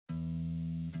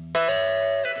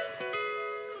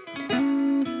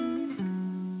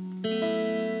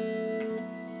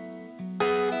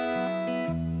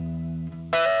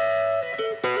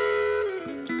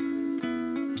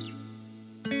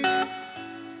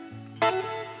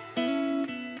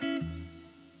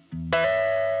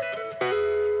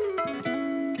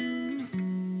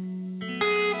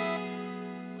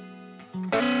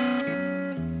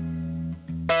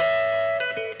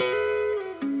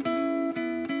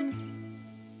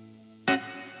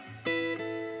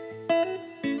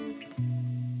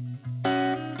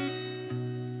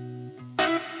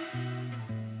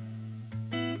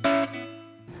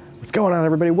What's going on,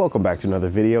 everybody? Welcome back to another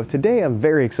video. Today I'm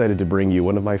very excited to bring you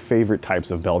one of my favorite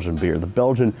types of Belgian beer, the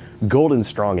Belgian Golden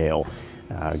Strong Ale.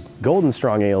 Golden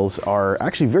Strong Ales are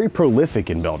actually very prolific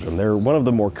in Belgium. They're one of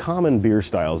the more common beer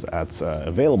styles that's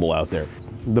available out there.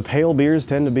 The pale beers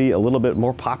tend to be a little bit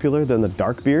more popular than the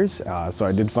dark beers, so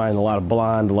I did find a lot of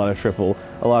blonde, a lot of triple,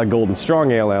 a lot of Golden Strong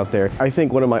Ale out there. I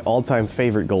think one of my all-time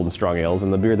favorite Golden Strong Ales,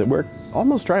 and the beer that we're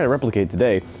almost trying to replicate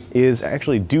today, is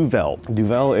actually Duvel.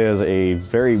 Duvel is a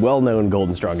very well-known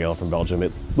Golden Strong Ale from Belgium.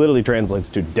 It literally translates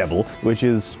to devil, which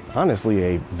is honestly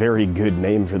a very good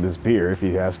name for this beer, if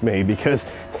you ask me, because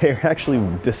they're actually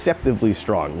deceptively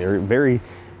strong. They're very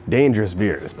dangerous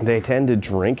beers. They tend to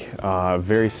drink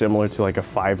very similar to like a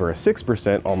 5 or a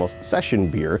 6% almost session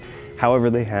beer.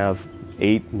 However, they have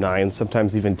 8, 9,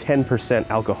 sometimes even 10%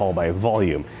 alcohol by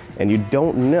volume. And you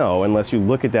don't know unless you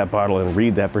look at that bottle and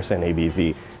read that percent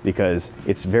ABV, because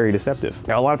it's very deceptive.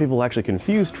 Now, a lot of people actually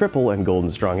confuse triple and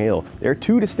Golden Strong Ale. They're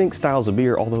two distinct styles of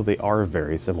beer, although they are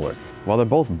very similar. While they're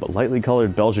both lightly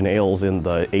colored Belgian ales in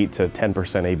the 8 to 10%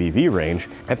 ABV range,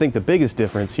 I think the biggest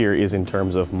difference here is in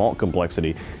terms of malt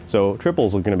complexity. So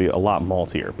triples are going to be a lot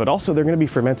maltier, but also they're going to be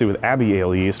fermented with Abbey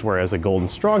Ale yeast, whereas a Golden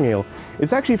Strong Ale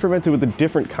is actually fermented with a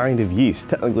different kind of yeast.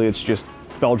 Technically, it's just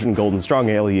Belgian Golden Strong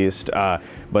Ale yeast,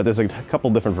 but there's a couple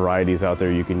different varieties out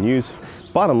there you can use.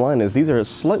 Bottom line is these are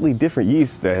slightly different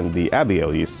yeasts than the Abbey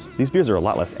Ale yeasts. These beers are a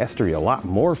lot less estery, a lot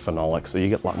more phenolic, so you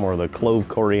get a lot more of the clove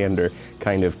coriander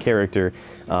kind of character,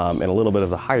 and a little bit of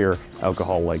the higher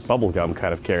alcohol like bubblegum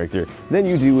kind of character than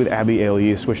you do with Abbey Ale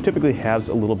yeast, which typically has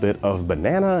a little bit of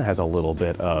banana, has a little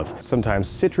bit of sometimes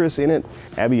citrus in it.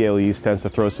 Abbey Ale yeast tends to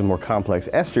throw some more complex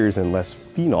esters and less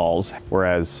phenols,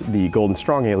 whereas the Golden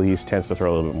Strong Ale yeast tends to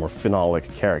throw a little bit more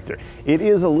phenolic character. It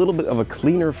is a little bit of a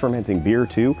cleaner fermenting beer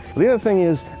too. The other thing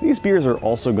is these beers are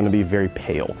also going to be very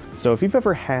pale. So if you've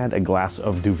ever had a glass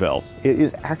of Duvel, it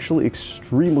is actually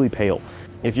extremely pale.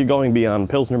 If you're going beyond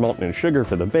Pilsner malt and sugar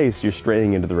for the base, you're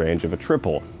straying into the range of a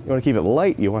triple. You want to keep it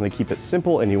light, you want to keep it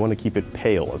simple, and you want to keep it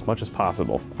pale as much as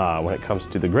possible when it comes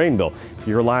to the grain bill.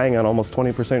 You're relying on almost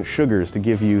 20% sugars to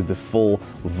give you the full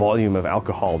volume of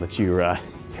alcohol that your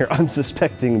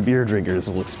unsuspecting beer drinkers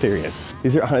will experience.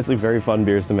 These are honestly very fun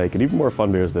beers to make, and even more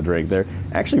fun beers to drink. They're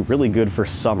actually really good for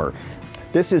summer.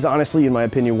 This is honestly, in my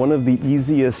opinion, one of the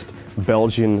easiest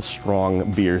Belgian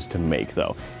strong beers to make,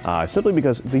 though, simply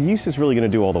because the yeast is really going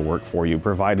to do all the work for you,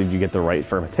 provided you get the right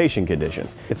fermentation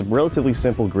conditions. It's a relatively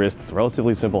simple grist, it's a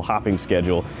relatively simple hopping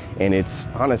schedule, and it's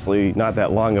honestly not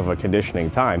that long of a conditioning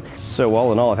time. So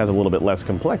all in all, it has a little bit less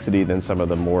complexity than some of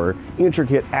the more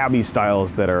intricate Abbey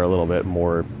styles that are a little bit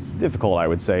more difficult, I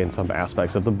would say, in some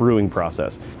aspects of the brewing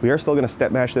process. We are still going to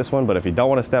step mash this one, but if you don't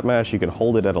want to step mash, you can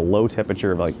hold it at a low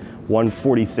temperature of like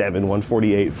 147,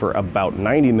 148 for about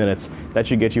 90 minutes. That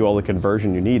should get you all the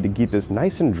conversion you need to keep this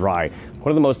nice and dry.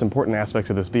 One of the most important aspects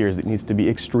of this beer is it needs to be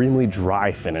extremely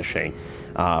dry finishing.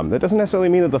 That doesn't necessarily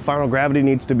mean that the final gravity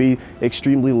needs to be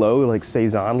extremely low, like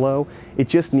saison low. It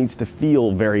just needs to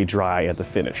feel very dry at the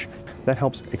finish. That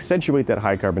helps accentuate that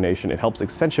high carbonation. It helps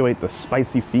accentuate the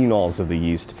spicy phenols of the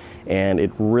yeast, and it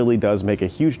really does make a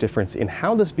huge difference in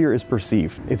how this beer is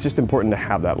perceived. It's just important to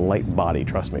have that light body,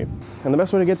 trust me. And the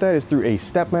best way to get that is through a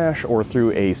step mash or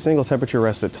through a single temperature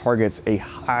rest that targets a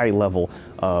high level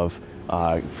of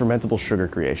fermentable sugar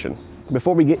creation.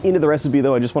 Before we get into the recipe,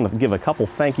 though, I just want to give a couple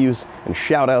thank yous and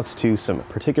shout outs to some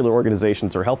particular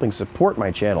organizations that are helping support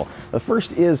my channel. The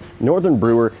first is Northern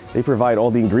Brewer. They provide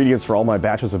all the ingredients for all my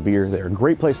batches of beer. They're a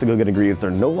great place to go get ingredients. They're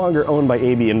no longer owned by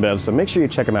AB InBev, so make sure you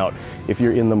check them out if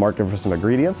you're in the market for some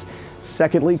ingredients.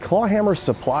 Secondly, Clawhammer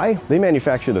Supply. They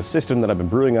manufacture the system that I've been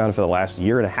brewing on for the last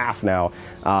year and a half now,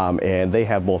 and they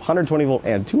have both 120 volt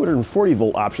and 240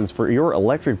 volt options for your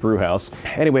electric brew house.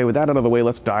 Anyway, with that out of the way,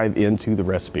 let's dive into the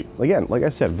recipe. Again, like I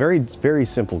said, very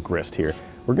simple grist here.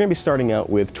 We're going to be starting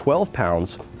out with 12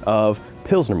 pounds of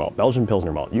Pilsner malt, Belgian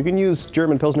Pilsner malt. You can use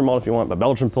German Pilsner malt if you want, but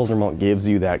Belgian Pilsner malt gives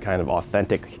you that kind of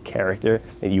authentic character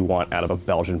that you want out of a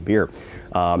Belgian beer.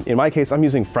 In my case, I'm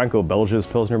using Franco-Belges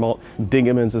Pilsner malt.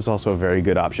 Dingemans is also a very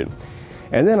good option.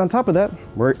 And then on top of that,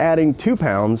 we're adding 2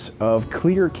 pounds of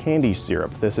clear candy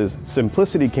syrup. This is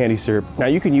Simplicity candy syrup. Now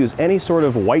you can use any sort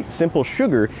of white simple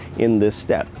sugar in this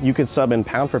step. You could sub in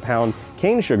pound for pound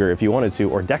cane sugar if you wanted to,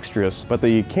 or dextrose, but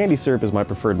the candy syrup is my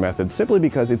preferred method simply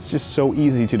because it's just so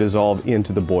easy to dissolve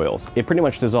into the boils. It pretty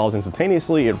much dissolves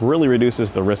instantaneously. It really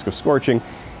reduces the risk of scorching.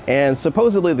 And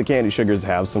supposedly the candy sugars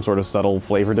have some sort of subtle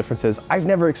flavor differences. I've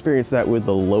never experienced that with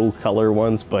the low color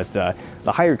ones, but the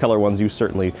higher color ones you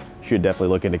certainly should definitely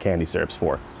look into candy syrups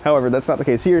for. However, that's not the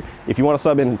case here. If you want to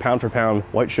sub in pound for pound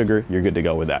white sugar, you're good to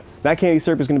go with that. That candy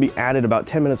syrup is going to be added about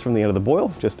 10 minutes from the end of the boil,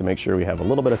 just to make sure we have a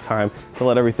little bit of time to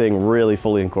let everything really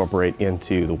fully incorporate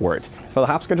into the wort. For the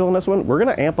hop schedule on this one, we're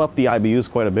going to amp up the IBUs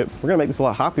quite a bit. We're going to make this a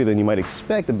lot hoppier than you might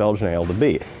expect a Belgian ale to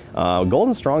be.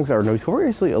 Golden Strongs are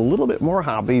notoriously a little bit more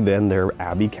hoppy than their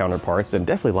Abbey counterparts, and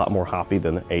definitely a lot more hoppy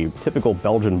than a typical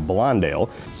Belgian blonde ale.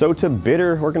 So to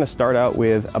bitter, we're going to start out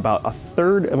with about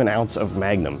 1/3 of an ounce of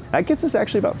Magnum. That gets us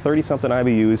actually about 30-something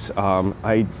IBUs.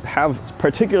 I have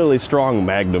particularly strong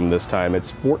Magnum this time.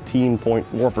 It's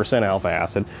 14.4% alpha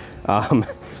acid,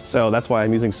 so that's why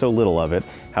I'm using so little of it.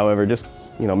 However, just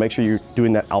make sure you're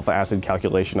doing that alpha acid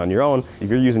calculation on your own if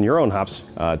you're using your own hops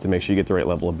to make sure you get the right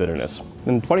level of bitterness.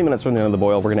 In 20 minutes from the end of the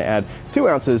boil, we're going to add 2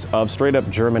 ounces of straight up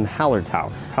German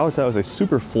Hallertau. Hallertau is a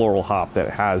super floral hop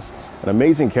that has an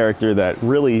amazing character that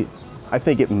really, I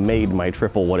think it made my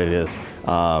triple what it is.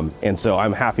 And so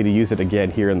I'm happy to use it again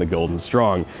here in the Golden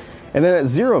Strong. And then at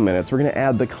 0 minutes, we're going to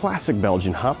add the classic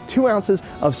Belgian hop, 2 ounces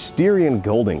of Styrian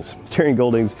Goldings. Styrian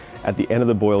Goldings at the end of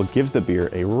the boil gives the beer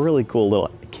a really cool little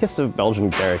kiss of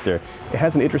Belgian character. It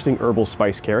has an interesting herbal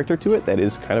spice character to it that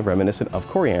is kind of reminiscent of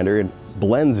coriander and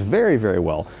blends very, very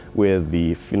well with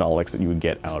the phenolics that you would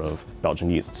get out of Belgian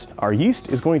yeasts. Our yeast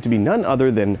is going to be none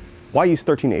other than Wyeast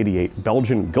 1388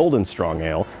 Belgian Golden Strong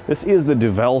Ale. This is the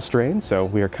Duvel strain, so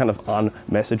we are kind of on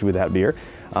message with that beer.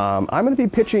 I'm going to be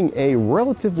pitching a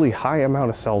relatively high amount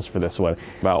of cells for this one,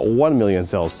 about 1 million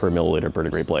cells per milliliter per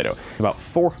degree Plato. About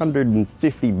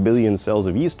 450 billion cells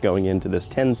of yeast going into this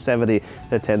 1070 to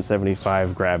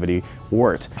 1075 gravity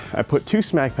wort. I put 2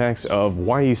 smack packs of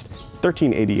Wyeast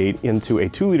 1388 into a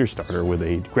 2-liter starter with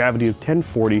a gravity of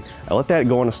 1040. I let that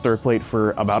go on a stir plate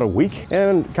for about a week,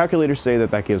 and calculators say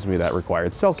that that gives me that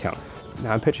required cell count.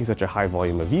 Now I'm pitching such a high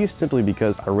volume of yeast simply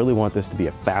because I really want this to be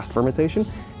a fast fermentation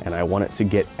and I want it to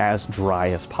get as dry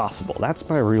as possible. That's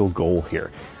my real goal here.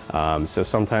 So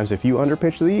sometimes if you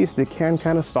underpitch the yeast, it can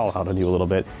kind of stall out on you a little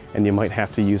bit, and you might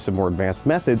have to use some more advanced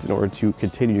methods in order to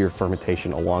continue your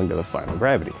fermentation along to the final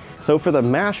gravity. So for the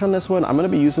mash on this one, I'm going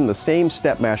to be using the same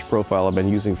step mash profile I've been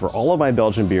using for all of my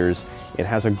Belgian beers. It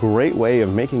has a great way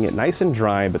of making it nice and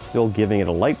dry, but still giving it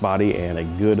a light body and a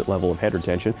good level of head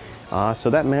retention. So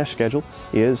that mash schedule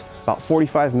is about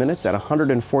 45 minutes at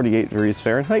 148 degrees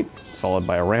Fahrenheit, followed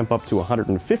by a ramp up to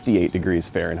 158 degrees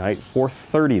Fahrenheit for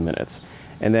 30 minutes.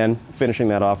 And then finishing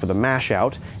that off with a mash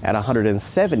out at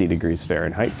 170 degrees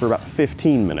Fahrenheit for about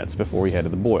 15 minutes before we head to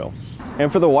the boil.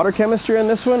 And for the water chemistry on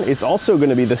this one, it's also going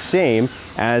to be the same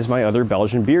as my other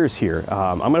Belgian beers here.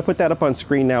 I'm going to put that up on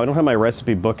screen now. I don't have my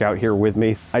recipe book out here with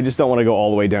me. I just don't want to go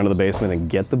all the way down to the basement and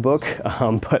get the book,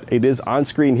 but it is on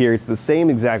screen here. It's the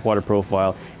same exact water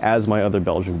profile as my other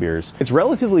Belgian beers. It's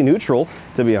relatively neutral,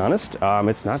 to be honest.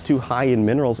 It's not too high in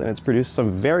minerals, and it's produced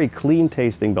some very clean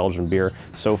tasting Belgian beer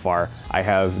so far. I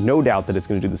have no doubt that it's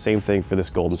going to do the same thing for this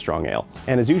Golden Strong Ale.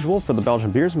 And as usual for the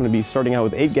Belgian beers, I'm going to be starting out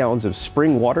with 8 gallons of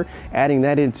spring water, adding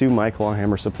that into my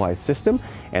clawhammer supply system,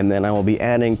 and then I will be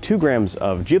adding 2 grams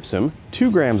of gypsum,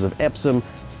 2 grams of Epsom,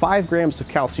 5 grams of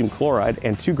calcium chloride,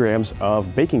 and 2 grams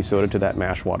of baking soda to that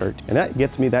mash water. And that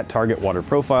gets me that target water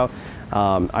profile.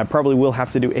 I probably will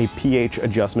have to do a pH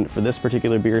adjustment for this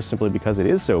particular beer simply because it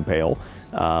is so pale,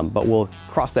 but we'll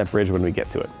cross that bridge when we get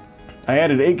to it. I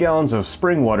added 8 gallons of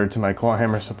spring water to my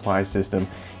clawhammer supply system,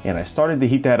 and I started to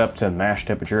heat that up to mash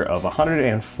temperature of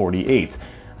 148.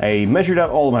 I measured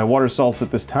out all of my water salts at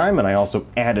this time, and I also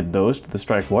added those to the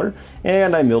strike water,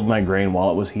 and I milled my grain while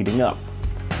it was heating up.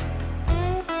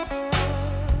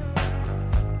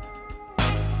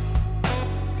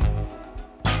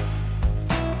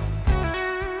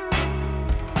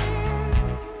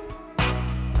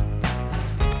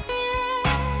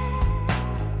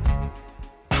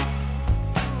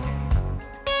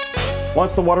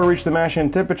 Once the water reached the mash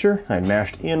in temperature, I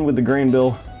mashed in with the grain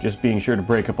bill, just being sure to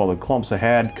break up all the clumps I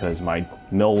had because my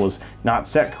mill was not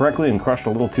set correctly and crushed a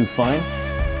little too fine.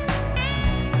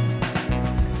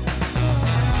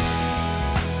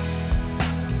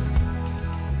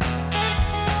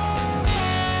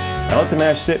 I let the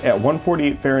mash sit at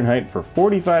 148 Fahrenheit for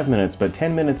 45 minutes, but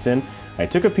 10 minutes in, I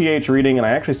took a pH reading and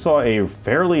I actually saw a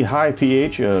fairly high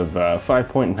pH of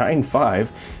 5.95,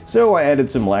 so I added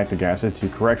some lactic acid to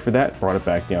correct for that, brought it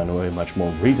back down to a much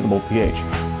more reasonable pH.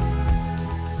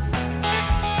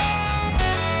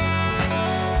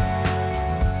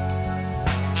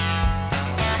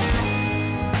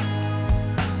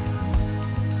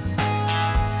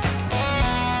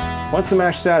 Once the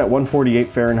mash sat at 148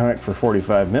 Fahrenheit for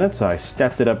 45 minutes, I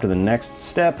stepped it up to the next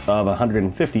step of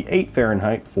 158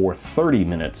 Fahrenheit for 30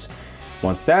 minutes.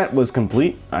 Once that was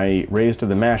complete, I raised to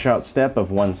the mash out step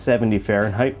of 170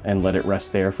 Fahrenheit and let it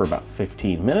rest there for about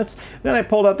 15 minutes. Then I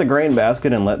pulled out the grain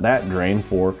basket and let that drain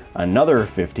for another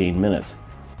 15 minutes.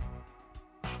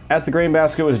 As the grain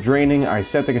basket was draining, I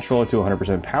set the controller to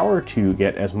 100% power to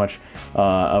get as much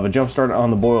of a jump start on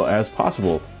the boil as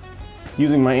possible.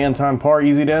 Using my Anton Par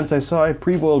Easy Dense, I saw a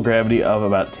pre-boil gravity of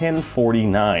about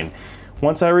 1049.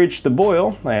 Once I reached the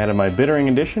boil, I added my bittering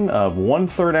addition of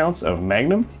 1/3 ounce of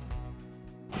Magnum.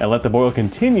 I let the boil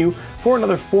continue for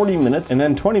another 40 minutes, and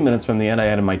then 20 minutes from the end I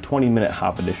added my 20-minute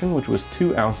hop addition, which was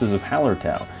 2 ounces of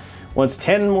Hallertau. Once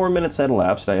 10 more minutes had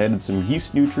elapsed, I added some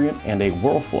yeast nutrient and a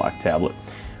Whirlfloc tablet.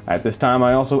 At this time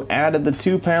I also added the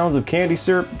 2 pounds of candy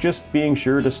syrup, just being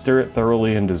sure to stir it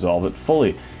thoroughly and dissolve it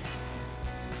fully.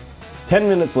 10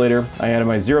 minutes later, I added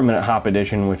my 0-minute hop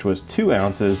addition, which was 2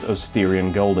 ounces of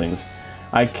Styrian Goldings.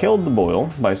 I killed the boil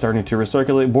by starting to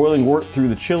recirculate boiling wort through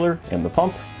the chiller and the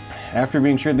pump. After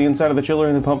being sure the inside of the chiller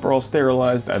and the pump are all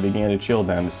sterilized, I began to chill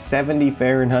down to 70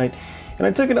 Fahrenheit, and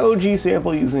I took an OG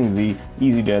sample using the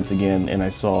Easy Dense again, and I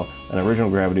saw an original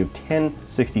gravity of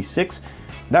 1066.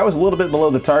 That was a little bit below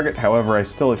the target, however I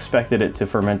still expected it to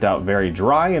ferment out very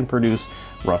dry and produce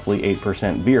roughly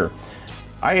 8% beer.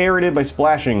 I aerated by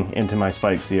splashing into my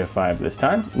spiked CF5 this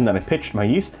time, and then I pitched my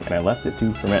yeast and I left it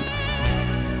to ferment.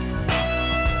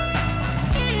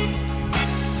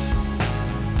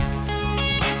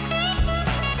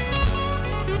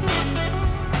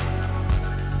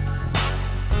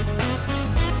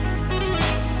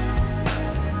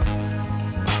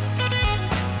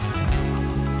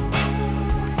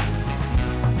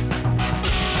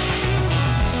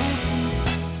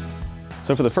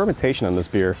 So for the fermentation on this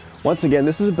beer, once again,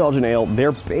 this is a Belgian ale.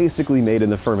 They're basically made in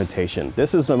the fermentation.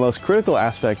 This is the most critical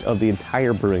aspect of the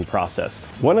entire brewing process.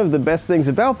 One of the best things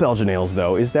about Belgian ales,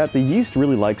 though, is that the yeast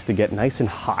really likes to get nice and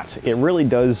hot. It really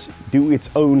does do its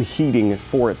own heating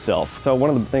for itself. So one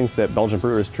of the things that Belgian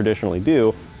brewers traditionally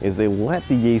do is they let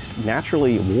the yeast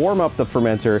naturally warm up the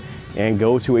fermenter and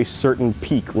go to a certain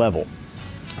peak level.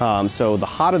 So the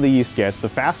hotter the yeast gets, the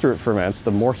faster it ferments,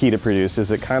 the more heat it produces.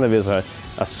 It kind of is a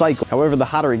cycle. However, the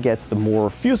hotter it gets, the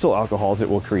more fusel alcohols it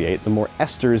will create, the more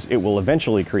esters it will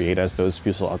eventually create as those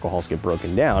fusel alcohols get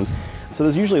broken down. So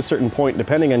there's usually a certain point,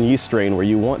 depending on yeast strain, where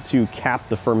you want to cap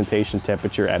the fermentation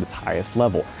temperature at its highest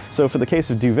level. So for the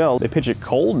case of Duvel, they pitch it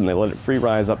cold and they let it free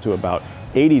rise up to about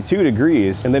 82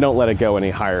 degrees, and they don't let it go any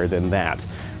higher than that.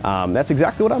 That's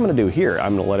exactly what I'm going to do here.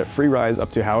 I'm going to let it free rise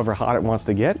up to however hot it wants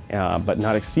to get, but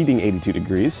not exceeding 82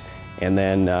 degrees. And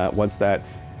then once that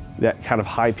kind of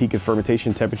high peak of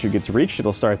fermentation temperature gets reached,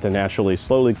 it'll start to naturally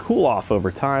slowly cool off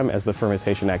over time as the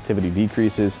fermentation activity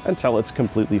decreases until it's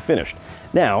completely finished.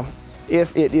 Now,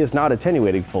 if it is not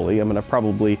attenuating fully, I'm going to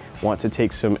probably want to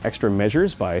take some extra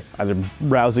measures by either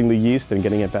rousing the yeast and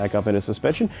getting it back up into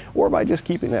suspension, or by just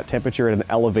keeping that temperature at an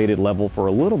elevated level for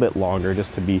a little bit longer,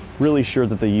 just to be really sure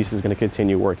that the yeast is going to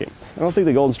continue working. I don't think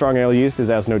the Golden Strong Ale yeast is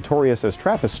as notorious as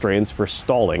Trappist strains for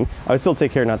stalling. I would still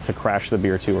take care not to crash the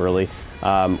beer too early,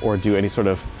 or do any sort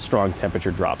of strong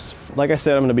temperature drops. Like I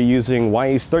said, I'm going to be using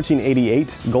Wyeast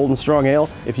 1388 Golden Strong Ale.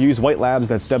 If you use White Labs,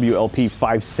 that's WLP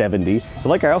 570. So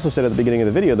like I also said at the beginning of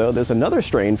the video though, there's another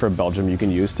strain from Belgium you can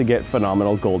use to get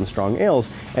phenomenal Golden Strong Ales,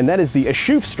 and that is the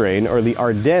Achouffe strain, or the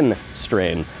Ardennes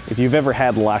strain. If you've ever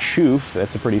had La Chouffe,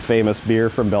 that's a pretty famous beer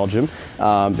from Belgium,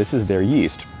 this is their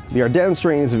yeast. The Ardennes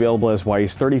strain is available as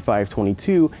Wyeast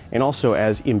 3522 and also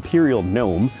as Imperial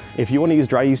Gnome. If you want to use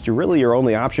dry yeast, your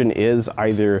only option is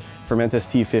either Fermentis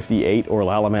T58 or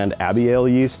L'Allemand Abbey Ale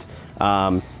yeast.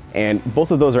 And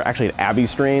both of those are actually an Abbey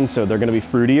strain, so they're going to be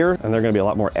fruitier and they're going to be a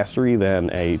lot more estery than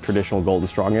a traditional Golden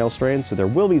Strong Ale strain. So there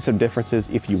will be some differences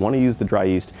if you want to use the dry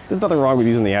yeast. There's nothing wrong with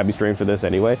using the Abbey strain for this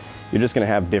anyway. You're just going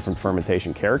to have different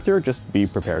fermentation character. Just be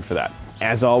prepared for that.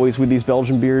 As always with these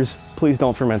Belgian beers, please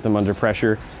don't ferment them under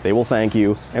pressure. They will thank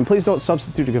you. And please don't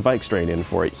substitute a Gewijk strain in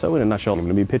for it. So in a nutshell, I'm going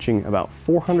to be pitching about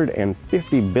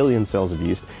 450 billion cells of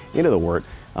yeast into the wort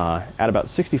at about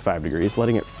 65 degrees,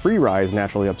 letting it free rise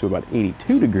naturally up to about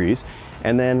 82 degrees,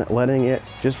 and then letting it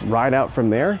just ride out from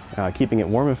there, keeping it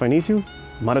warm if I need to,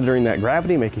 monitoring that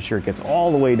gravity, making sure it gets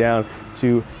all the way down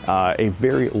to a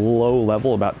very low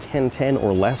level, about 1010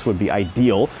 or less would be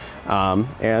ideal,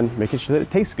 and making sure that it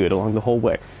tastes good along the whole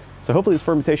way. So hopefully this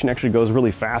fermentation actually goes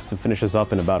really fast and finishes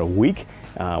up in about a week.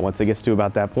 Once it gets to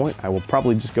about that point, I will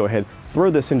probably just go ahead, throw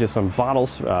this into some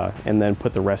bottles, and then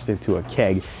put the rest into a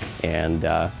keg and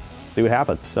see what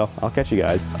happens. So I'll catch you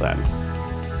guys then.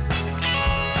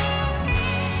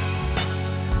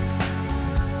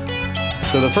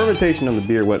 So the fermentation on the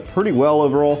beer went pretty well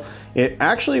overall. It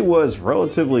actually was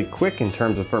relatively quick in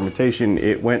terms of fermentation.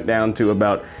 It went down to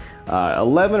about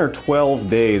 11 or 12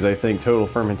 days, I think, total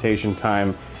fermentation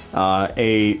time.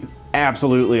 A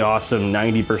absolutely awesome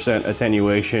 90%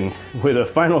 attenuation with a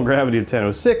final gravity of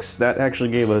 1006. That actually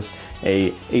gave us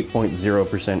a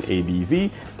 8.0%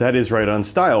 ABV. That is right on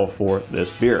style for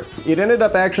this beer. It ended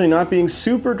up actually not being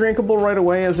super drinkable right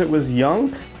away as it was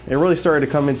young. It really started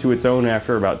to come into its own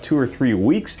after about 2 or 3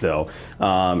 weeks though.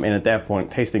 And at that point,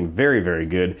 tasting very, very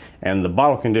good. And the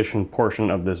bottle condition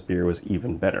portion of this beer was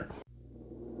even better.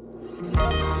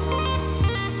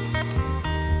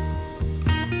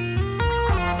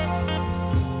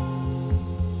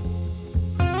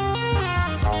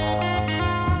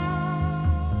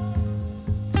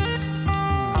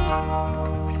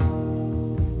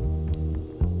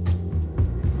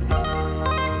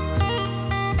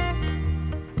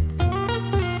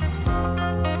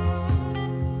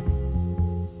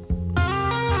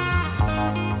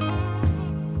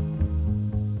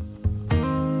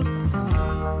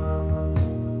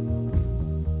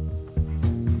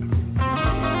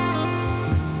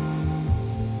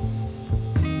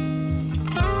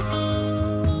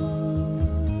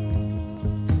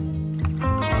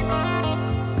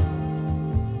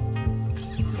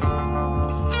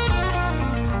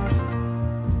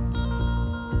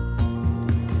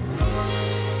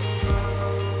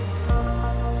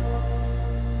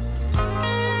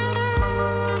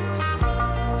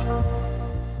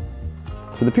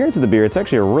 So the appearance of the beer, it's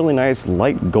actually a really nice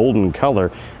light golden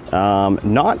color.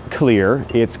 Not clear,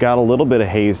 it's got a little bit of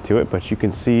haze to it, but you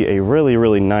can see a really,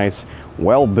 really nice,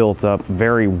 well built up,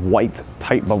 very white,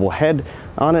 tight bubble head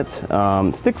on it.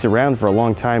 Sticks around for a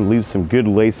long time, leaves some good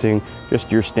lacing,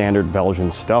 just your standard Belgian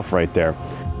stuff right there.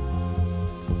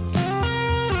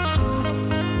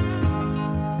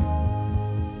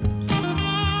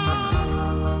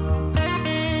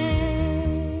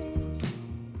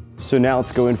 So now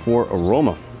let's go in for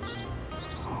aroma.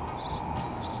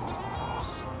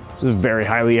 This is a very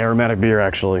highly aromatic beer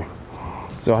actually.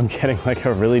 So I'm getting like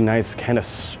a really nice kind of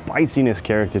spiciness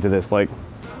character to this, like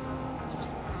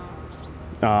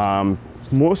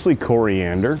mostly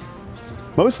coriander,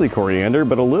 but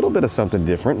a little bit of something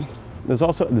different. There's a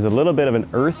little bit of an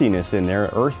earthiness in there,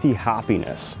 earthy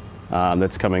hoppiness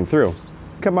that's coming through.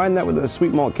 Combine that with a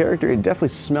sweet malt character, it definitely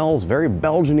smells very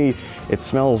Belgian-y. It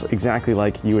smells exactly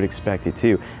like you would expect it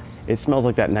to. It smells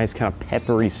like that nice kind of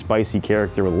peppery, spicy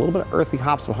character with a little bit of earthy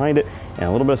hops behind it and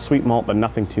a little bit of sweet malt, but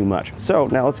nothing too much. So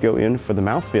now let's go in for the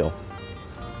mouthfeel.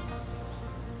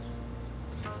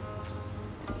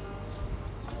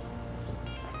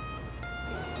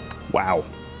 Wow.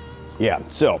 Yeah,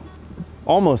 so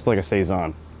almost like a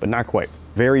saison, but not quite.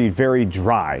 Very, very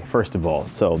dry, first of all.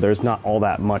 So there's not all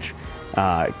that much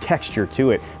texture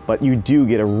to it, but you do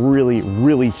get a really,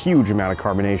 really huge amount of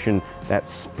carbonation. That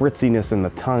spritziness in the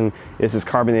tongue. This is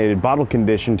carbonated, bottle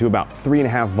conditioned to about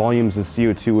 3.5 volumes of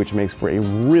CO2, which makes for a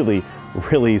really,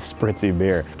 really spritzy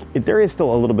beer. There is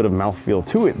still a little bit of mouthfeel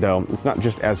to it though. It's not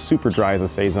just as super dry as a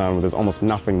saison where there's almost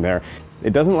nothing there.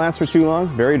 It doesn't last for too long,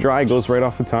 very dry, goes right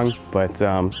off the tongue, but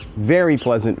very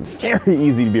pleasant, very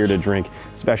easy beer to drink,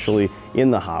 especially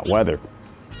in the hot weather.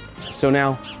 So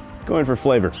now, going for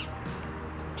flavor.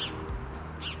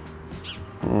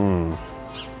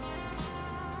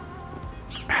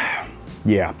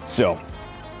 Yeah, so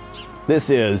this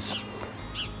is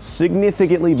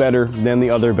significantly better than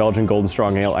the other Belgian Golden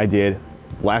Strong Ale I did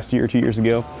last year or 2 years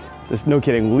ago. This, no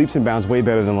kidding, leaps and bounds way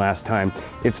better than last time.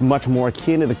 It's much more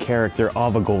akin to the character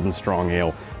of a Golden Strong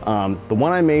Ale. The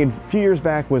one I made a few years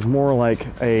back was more like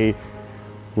a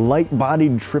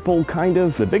light-bodied triple kind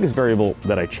of. The biggest variable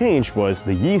that I changed was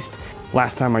the yeast.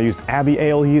 Last time I used Abbey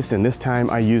Ale yeast, and this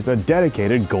time I used a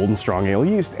dedicated Golden Strong Ale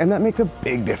yeast, and that makes a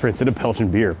big difference in a Belgian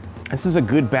beer. This is a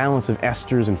good balance of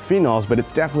esters and phenols, but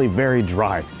it's definitely very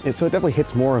dry. So it definitely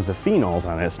hits more of the phenols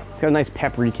on this. It's got a nice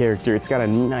peppery character. It's got a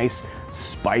nice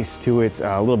spice to it,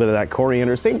 a little bit of that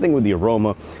coriander. Same thing with the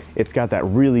aroma. It's got that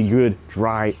really good,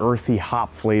 dry, earthy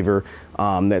hop flavor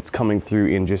that's coming through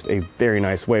in just a very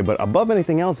nice way. But above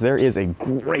anything else, there is a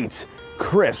great,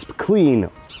 crisp, clean,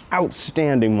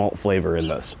 outstanding malt flavor in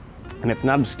this. And it's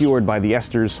not obscured by the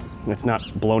esters, and it's not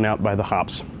blown out by the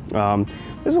hops.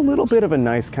 There's a little bit of a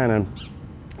nice kind of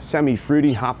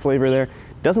semi-fruity hop flavor there.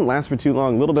 Doesn't last for too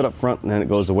long, a little bit up front and then it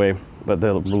goes away. But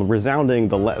the resounding,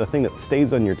 the thing that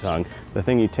stays on your tongue, the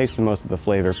thing you taste the most of the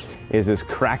flavor is this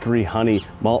crackery honey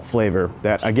malt flavor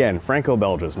that, again,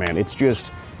 Franco-Belges, man, it's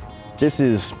just,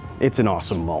 it's an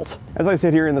awesome malt. As I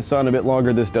sit here in the sun a bit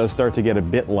longer, this does start to get a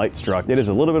bit light struck. It is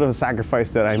a little bit of a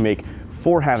sacrifice that I make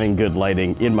for having good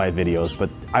lighting in my videos,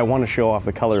 but I want to show off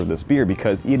the color of this beer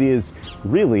because it is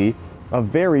really a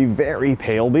very, very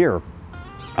pale beer.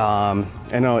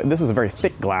 I know this is a very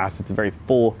thick glass, it's a very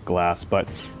full glass, but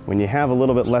when you have a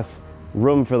little bit less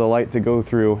room for the light to go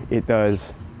through, it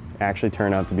does actually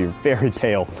turn out to be very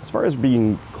pale. As far as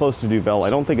being close to Duvel,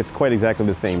 I don't think it's quite exactly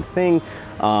the same thing.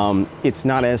 It's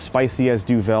not as spicy as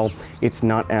Duvel. It's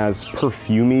not as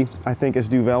perfumey, I think, as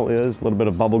Duvel is. A little bit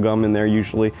of bubble gum in there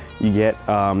usually you get.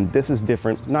 This is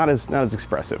different, not as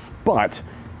expressive, but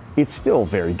it's still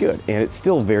very good, and it's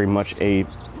still very much a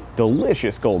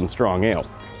delicious Golden Strong Ale.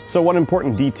 So one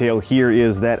important detail here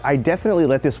is that I definitely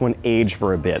let this one age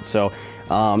for a bit. So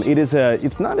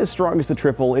it's not as strong as the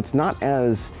triple. It's not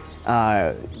as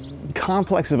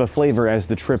complex of a flavor as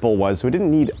the triple was, so it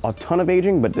didn't need a ton of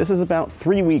aging, but this is about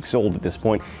 3 weeks old at this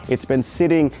point. It's been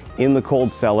sitting in the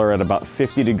cold cellar at about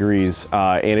 50 degrees,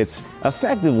 and it's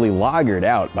effectively lagered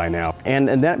out by now. And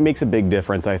that makes a big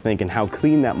difference, I think, in how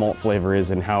clean that malt flavor is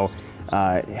and how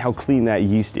clean that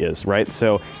yeast is, right?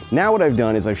 So now what I've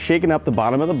done is I've shaken up the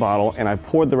bottom of the bottle and I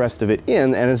poured the rest of it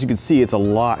in, and as you can see, it's a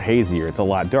lot hazier, it's a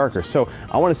lot darker. So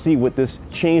I want to see what this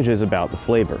changes about the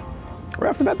flavor. Right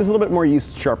off the bat, there's a little bit more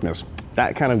yeast sharpness.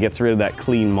 That kind of gets rid of that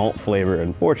clean malt flavor,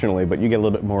 unfortunately, but you get a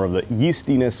little bit more of the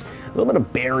yeastiness, a little bit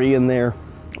of berry in there,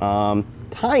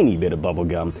 tiny bit of bubble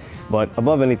gum, but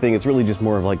above anything, it's really just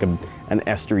more of like an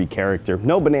estery character.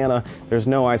 No banana, there's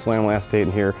no isolamyl acetate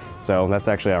in here, so that's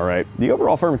actually all right. The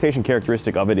overall fermentation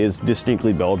characteristic of it is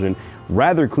distinctly Belgian,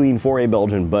 rather clean for a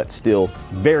Belgian, but still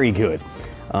very good.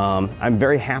 I'm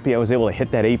very happy I was able to hit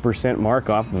that 8% mark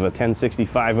off of a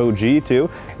 1065 OG too.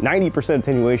 90%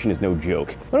 attenuation is no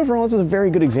joke. But overall, this is a very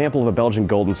good example of a Belgian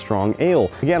Golden Strong Ale.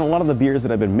 Again, a lot of the beers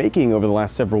that I've been making over the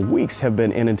last several weeks have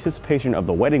been in anticipation of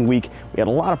the wedding week. We had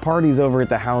a lot of parties over at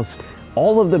the house.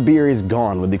 All of the beer is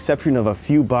gone, with the exception of a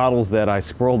few bottles that I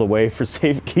squirreled away for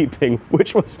safekeeping,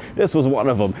 this was one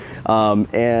of them.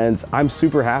 And I'm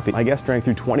super happy. My guests drank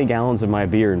through 20 gallons of my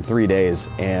beer in 3 days,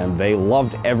 and they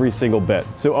loved every single bit.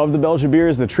 So of the Belgian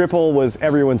beers, the triple was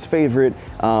everyone's favorite,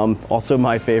 also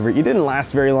my favorite. It didn't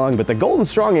last very long, but the Golden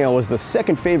Strong Ale was the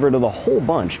second favorite of the whole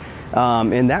bunch.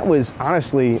 And that was,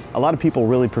 honestly, a lot of people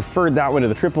really preferred that one to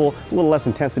the triple. It's a little less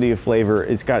intensity of flavor.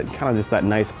 It's got kind of just that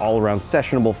nice all-around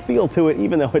sessionable feel to it,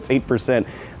 even though it's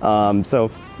 8%.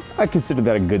 So I consider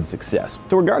that a good success.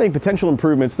 So regarding potential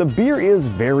improvements, the beer is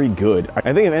very good.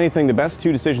 I think if anything, the best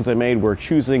two decisions I made were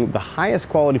choosing the highest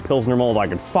quality Pilsner malt I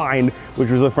could find, which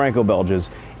was the Franco-Belges,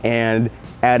 and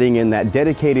adding in that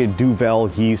dedicated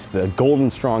Duvel yeast, the Golden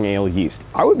Strong Ale yeast.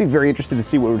 I would be very interested to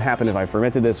see what would happen if I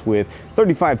fermented this with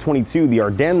 3522, the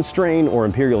Ardennes strain, or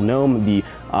Imperial Gnome, the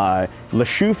Le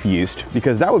Chouffe yeast,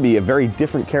 because that would be a very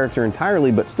different character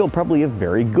entirely, but still probably a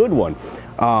very good one.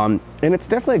 And it's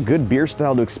definitely a good beer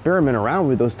style to experiment around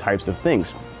with those types of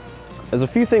things. There's a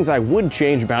few things I would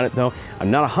change about it though. I'm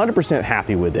not 100%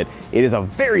 happy with it. It is a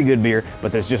very good beer,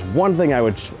 but there's just one thing I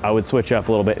would switch up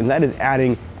a little bit, and that is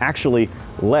adding actually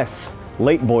less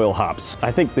late boil hops.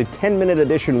 I think the 10-minute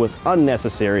addition was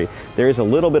unnecessary. There is a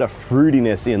little bit of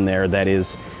fruitiness in there that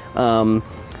is,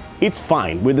 it's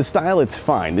fine. With the style, it's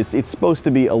fine. It's supposed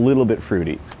to be a little bit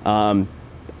fruity.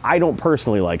 I don't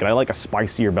personally like it. I like a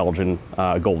spicier Belgian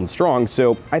Golden Strong,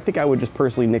 so I think I would just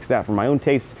personally nix that for my own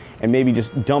tastes and maybe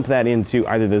just dump that into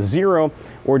either the zero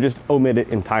or just omit it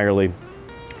entirely.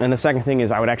 And the second thing is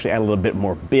I would actually add a little bit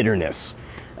more bitterness.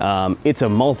 It's a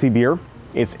malty beer.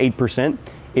 It's 8%.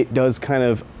 It does kind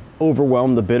of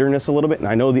overwhelm the bitterness a little bit, and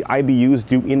I know the IBUs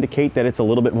do indicate that it's a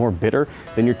little bit more bitter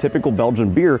than your typical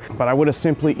Belgian beer, but I would have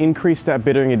simply increased that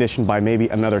bittering addition by maybe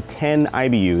another 10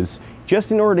 IBUs,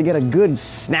 just in order to get a good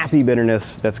snappy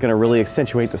bitterness that's going to really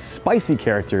accentuate the spicy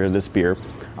character of this beer.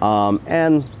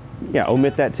 And yeah,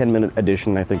 omit that 10-minute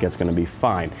addition. I think that's going to be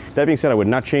fine. That being said, I would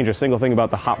not change a single thing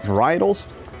about the hop varietals,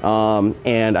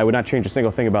 and I would not change a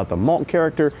single thing about the malt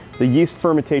character, the yeast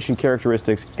fermentation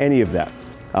characteristics, any of that.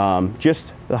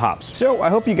 Just the hops. So I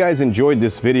hope you guys enjoyed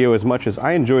this video as much as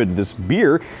I enjoyed this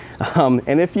beer.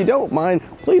 And if you don't mind,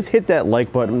 please hit that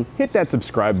like button, hit that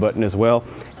subscribe button as well,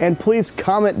 and please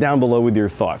comment down below with your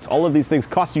thoughts. All of these things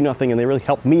cost you nothing and they really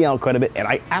help me out quite a bit, and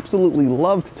I absolutely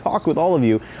love to talk with all of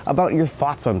you about your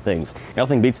thoughts on things.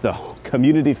 Nothing beats the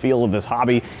community feel of this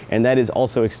hobby, and that is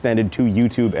also extended to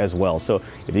YouTube as well. So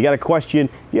if you got a question,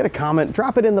 if you got a comment,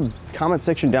 drop it in the comment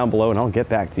section down below and I'll get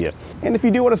back to you. And if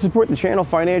you do want to support the channel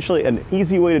financially, financially, an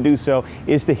easy way to do so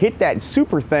is to hit that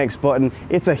super thanks button.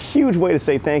 It's a huge way to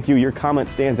say thank you. Your comment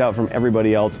stands out from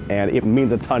everybody else, and it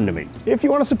means a ton to me. If you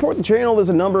want to support the channel, there's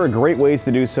a number of great ways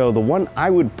to do so. The one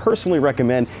I would personally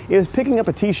recommend is picking up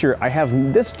a t-shirt. I have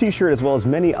this t-shirt as well as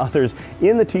many others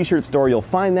in the t-shirt store. You'll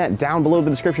find that down below the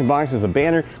description box. There's a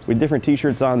banner with different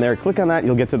t-shirts on there. Click on that,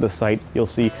 you'll get to the site. You'll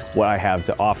see what I have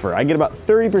to offer. I get about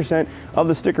 30% of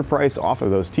the sticker price off of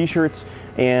those t-shirts,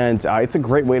 and it's a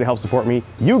great way to help support me.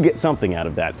 You get something out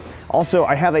of that. Also,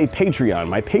 I have a Patreon.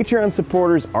 My Patreon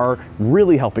supporters are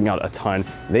really helping out a ton.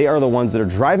 They are the ones that are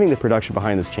driving the production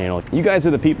behind this channel. You guys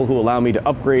are the people who allow me to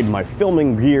upgrade my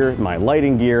filming gear, my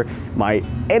lighting gear, my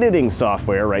editing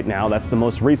software right now. That's the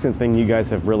most recent thing you guys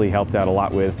have really helped out a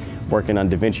lot with, working on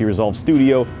DaVinci Resolve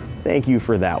Studio. Thank you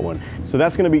for that one. So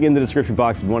that's going to be in the description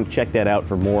box if you want to check that out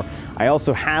for more. I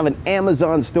also have an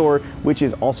Amazon store, which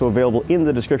is also available in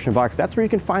the description box. That's where you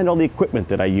can find all the equipment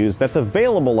that I use that's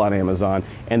available on Amazon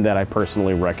and that I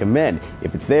personally recommend.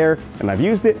 If it's there and I've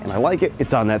used it and I like it,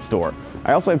 it's on that store.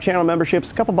 I also have channel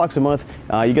memberships, a couple bucks a month.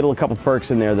 You get a couple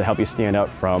perks in there that help you stand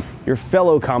out from your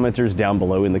fellow commenters down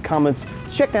below in the comments.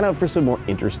 Check that out for some more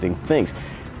interesting things.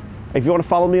 If you want to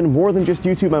follow me in more than just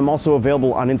YouTube, I'm also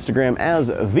available on Instagram as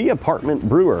The Apartment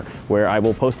Brewer, where I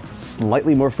will post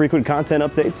slightly more frequent content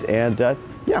updates, and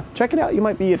yeah, check it out. You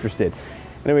might be interested.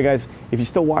 Anyway, guys, if you're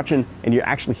still watching and you're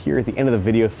actually here at the end of the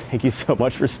video, thank you so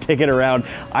much for sticking around.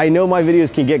 I know my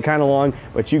videos can get kind of long,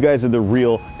 but you guys are the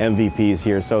real MVPs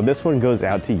here, so this one goes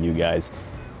out to you guys.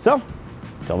 So,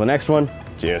 until the next one,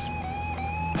 cheers.